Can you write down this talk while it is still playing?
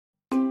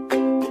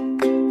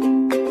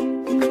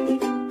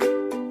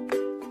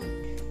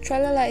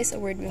Tralala is a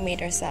word we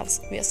made ourselves.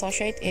 We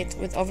associate it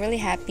with overly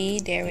happy,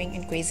 daring,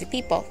 and crazy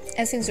people.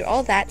 And since we're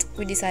all that,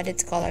 we decided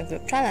to call our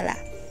group Tralala.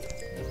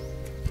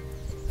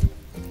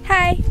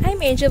 Hi,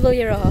 I'm Angel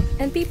Villarrojo,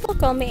 and people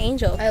call me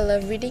Angel. I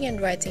love reading and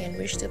writing and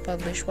wish to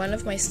publish one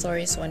of my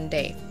stories one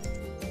day.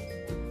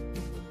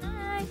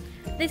 Hi,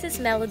 this is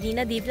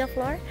Melodina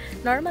Divlaflor.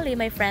 Normally,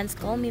 my friends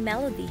call me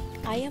Melody.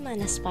 I am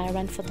an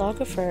aspirant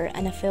photographer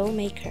and a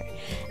filmmaker.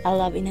 I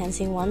love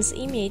enhancing one's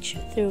image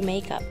through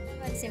makeup.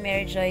 Si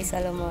Mary Joy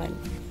Salomon.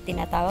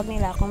 Tinatawag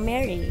nila akong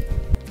Mary.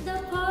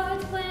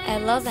 I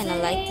love and I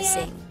like to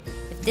sing.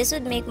 If this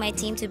would make my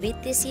team to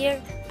beat this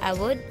year, I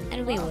would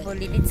and we would.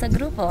 Bulilid sa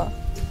grupo.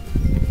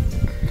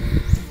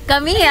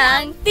 Kami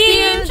ang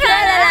Team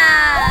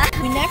Tralala!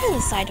 We never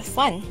lose sight of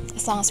fun,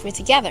 as long as we're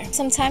together.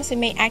 Sometimes we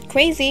may act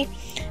crazy,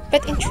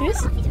 but in truth,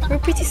 we're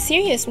pretty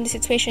serious when the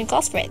situation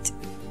calls for it.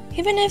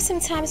 Even if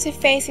sometimes we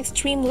face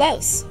extreme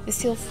lows, we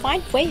still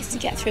find ways to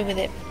get through with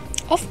it.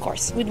 Of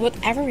course, with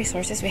whatever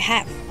resources we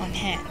have on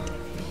hand.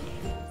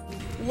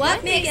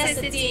 What makes us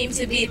the team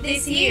to beat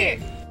this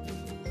year?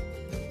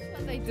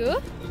 What I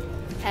do,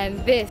 and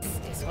this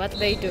is what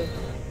they do.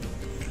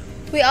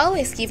 We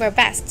always give our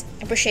best,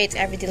 appreciate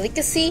every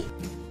delicacy,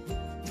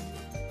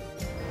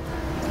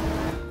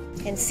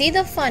 and see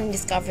the fun in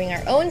discovering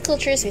our own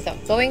cultures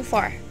without going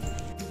far.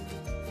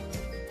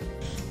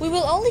 We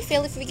will only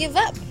fail if we give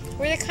up.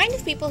 We're the kind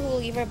of people who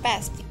will give our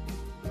best.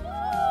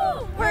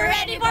 We're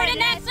ready for the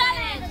next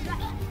challenge!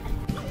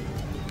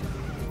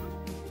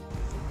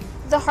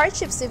 The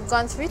hardships we've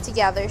gone through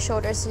together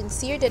showed our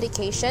sincere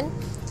dedication,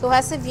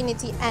 cohesive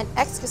unity, and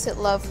exquisite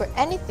love for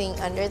anything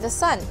under the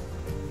sun.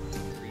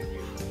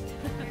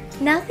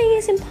 Nothing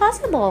is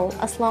impossible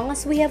as long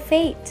as we have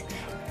faith.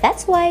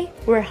 That's why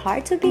we're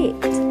hard to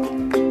beat.